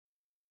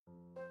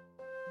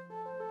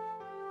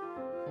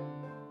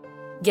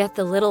Get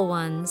the little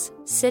ones,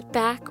 sit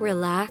back,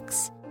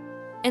 relax,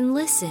 and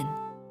listen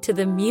to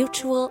the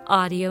Mutual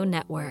Audio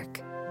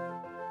Network.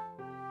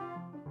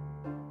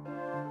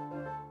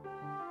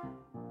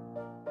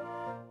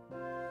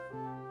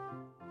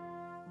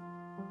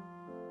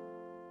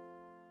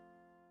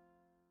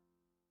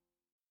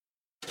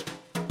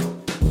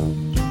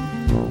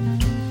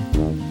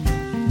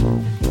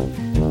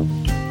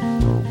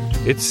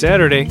 It's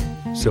Saturday,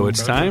 so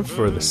it's time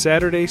for the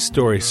Saturday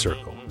Story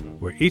Circle,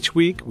 where each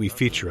week we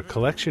feature a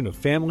collection of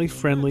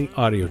family-friendly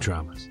audio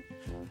dramas.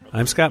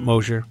 I'm Scott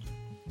Mosier.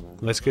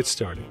 Let's get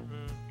started.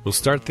 We'll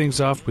start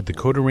things off with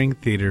Decoder Ring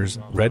Theater's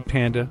Red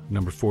Panda,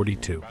 number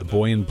 42, The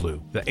Boy in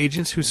Blue. The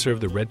agents who serve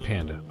the Red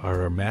Panda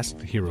are our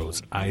masked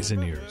heroes' eyes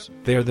and ears.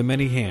 They are the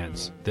many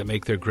hands that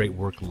make their great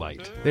work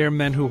light. They are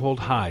men who hold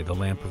high the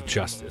lamp of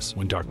justice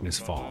when darkness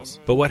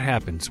falls. But what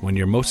happens when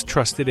your most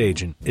trusted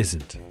agent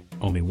isn't?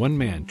 Only one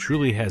man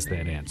truly has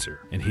that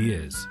answer, and he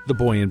is the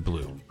Boy in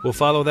Blue. We'll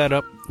follow that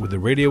up with the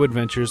Radio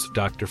Adventures of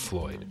Dr.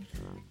 Floyd.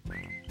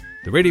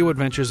 The Radio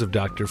Adventures of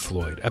Dr.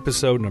 Floyd,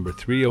 episode number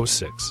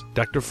 306.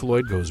 Dr.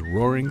 Floyd goes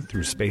roaring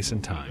through space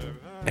and time.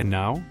 And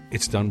now,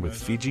 it's done with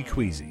Fiji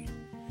Queasy.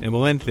 And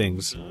we'll end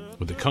things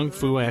with the Kung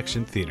Fu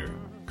Action Theater,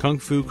 Kung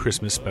Fu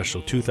Christmas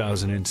Special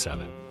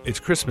 2007. It's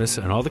Christmas,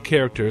 and all the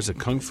characters at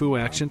Kung Fu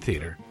Action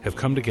Theater have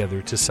come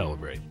together to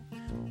celebrate.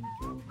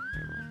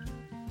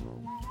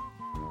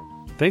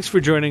 Thanks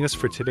for joining us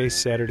for today's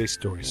Saturday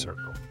Story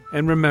Circle.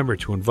 And remember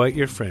to invite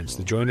your friends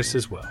to join us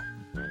as well.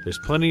 There's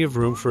plenty of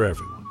room for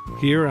everyone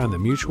here on the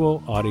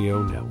Mutual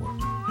Audio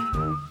Network.